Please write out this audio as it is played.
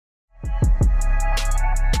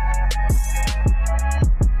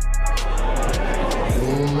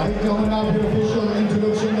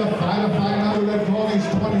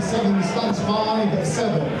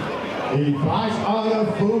He fights out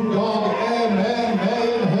of Bulldog MMA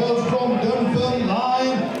and hails from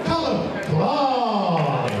Dunfermline, Callum,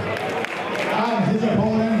 Clarke. And his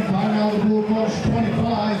opponent, flying out of Blue Cross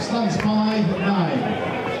 25, stands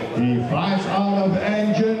 5'9". He fights out of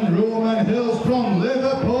Engine Room and hails from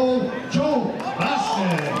Liverpool,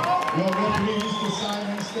 Basnett. Your referee is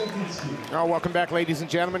Simon Stevitsky. Welcome back, ladies and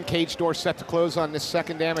gentlemen. Cage door set to close on this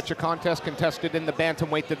second amateur contest contested in the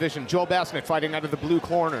bantamweight division. Joel Basnett fighting out of the blue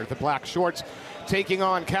corner, the black shorts, taking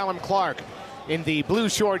on Callum Clarke in the blue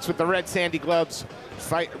shorts with the red sandy gloves,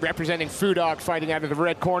 representing Foo Dog, fighting out of the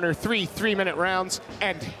red corner. Three-minute rounds,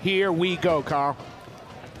 and here we go, Carl.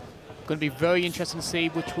 Going to be very interesting to see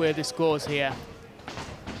which way this goes here.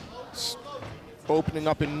 Opening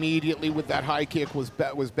up immediately with that high kick was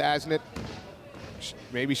Basnett.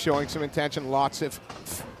 Maybe showing some intention. Lots of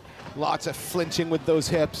flinching with those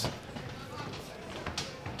hips.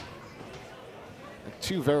 And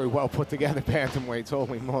two very well put together bantamweights.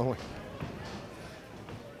 Holy moly!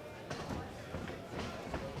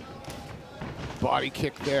 Body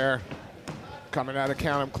kick there, coming out of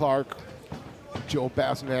Callum Clarke. Joel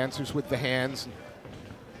Basnett answers with the hands.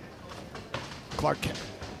 Clarke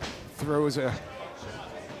throws a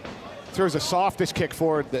softish kick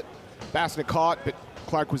forward that Basnett caught, but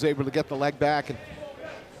Clarke was able to get the leg back. And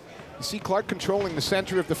you see Clarke controlling the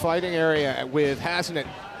center of the fighting area with Basnett,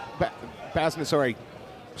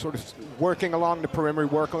 sort of working along the perimeter,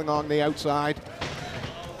 working along the outside.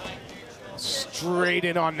 Straight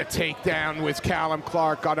in on the takedown with Callum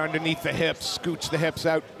Clarke, got underneath the hips, scooched the hips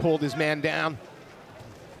out, pulled his man down.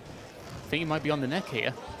 I think he might be on the neck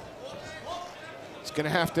here. He's gonna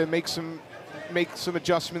have to make some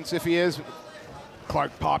adjustments if he is.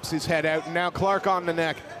 Clarke pops his head out, and now Clarke on the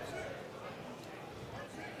neck.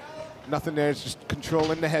 Nothing there, it's just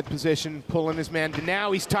controlling the head position, pulling his man.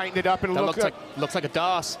 Now he's tightened it up, and looks like a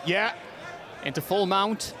dart. Yeah. Into full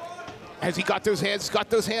mount. Has he got those hands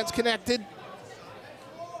connected?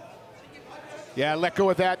 Yeah, let go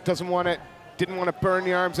of that. Didn't want to burn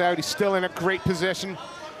the arms out. He's still in a great position.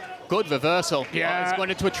 Good reversal. Yeah. It's going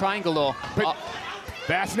into a triangle though. But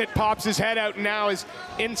Basnett pops his head out and now is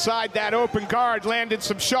inside that open guard, landed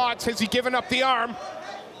some shots. Has he given up the arm?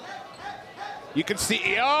 You can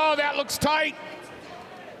see, oh, that looks tight.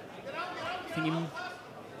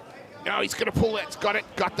 No, he's gonna pull it,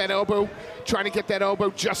 got that elbow, trying to get that elbow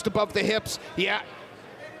just above the hips. Yeah.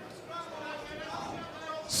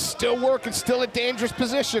 Still working, still a dangerous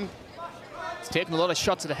position. He's taking a lot of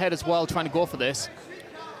shots to the head as well, trying to go for this.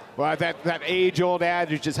 Well, that age-old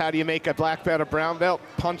adage is, how do you make a black belt a brown belt?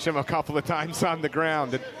 Punch him a couple of times on the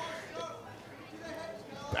ground. And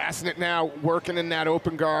Basnett now working in that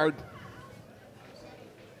open guard.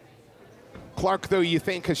 Clarke, though, you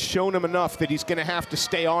think has shown him enough that he's going to have to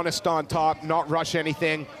stay honest on top, not rush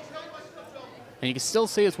anything. And you can still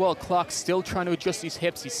see as well, Clarke's still trying to adjust his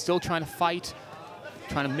hips. He's still trying to fight,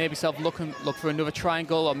 trying to maybe look for another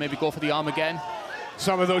triangle or maybe go for the arm again.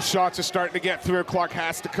 Some of those shots are starting to get through. Clarke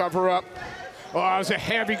has to cover up. Oh, it was a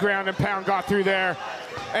heavy ground and pound got through there.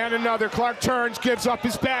 And another. Clarke turns, gives up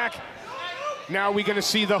his back. Now we're going to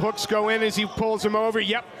see the hooks go in as he pulls him over.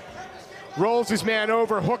 Yep. Rolls his man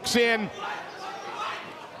over, hooks in.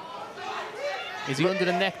 Is he under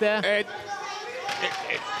the neck there?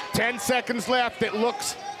 10 seconds left. It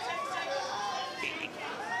looks...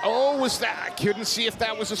 Oh, was that? I couldn't see if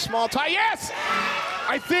that was a small tie. Yes!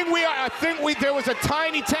 I think there was a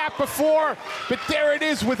tiny tap before, but there it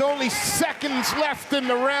is with only seconds left in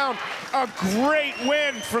the round. A great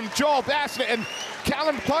win from Joel Basnett, and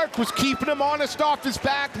Callum Clarke was keeping him honest off his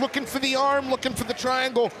back, looking for the arm, looking for the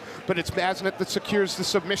triangle, but it's Basnett that secures the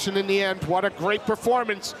submission in the end. What a great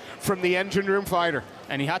performance from the engine room fighter.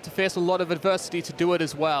 And he had to face a lot of adversity to do it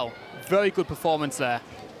as well. Very good performance there.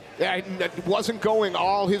 Yeah, it wasn't going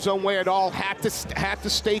all his own way at all. Had to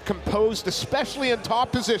stay composed, especially in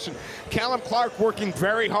top position. Callum Clarke working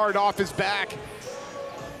very hard off his back.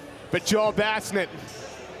 But Joel Basnett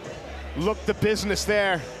looked the business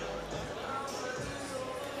there.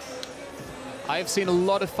 I have seen a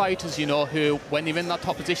lot of fighters, you know, who, when they're in that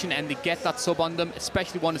top position and they get that sub on them,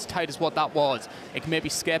 especially one as tight as what that was, it can maybe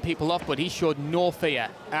scare people off, but he showed no fear.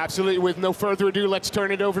 Absolutely. With no further ado, let's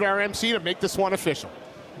turn it over to our MC to make this one official.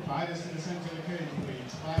 Fighters to the center of the cage,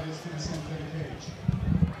 please. Fighters to the center of the cage.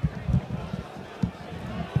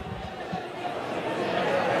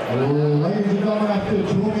 Ladies and gentlemen, after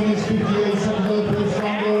 2 minutes, 58 seconds of the first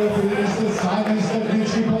round, the Simon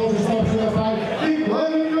Stevitsky calls the stop to the fight.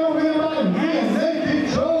 Declaring no winner by naked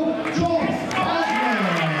Joel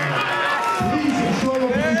Basnett. Please show your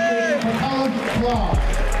appreciation for Callum Clarke.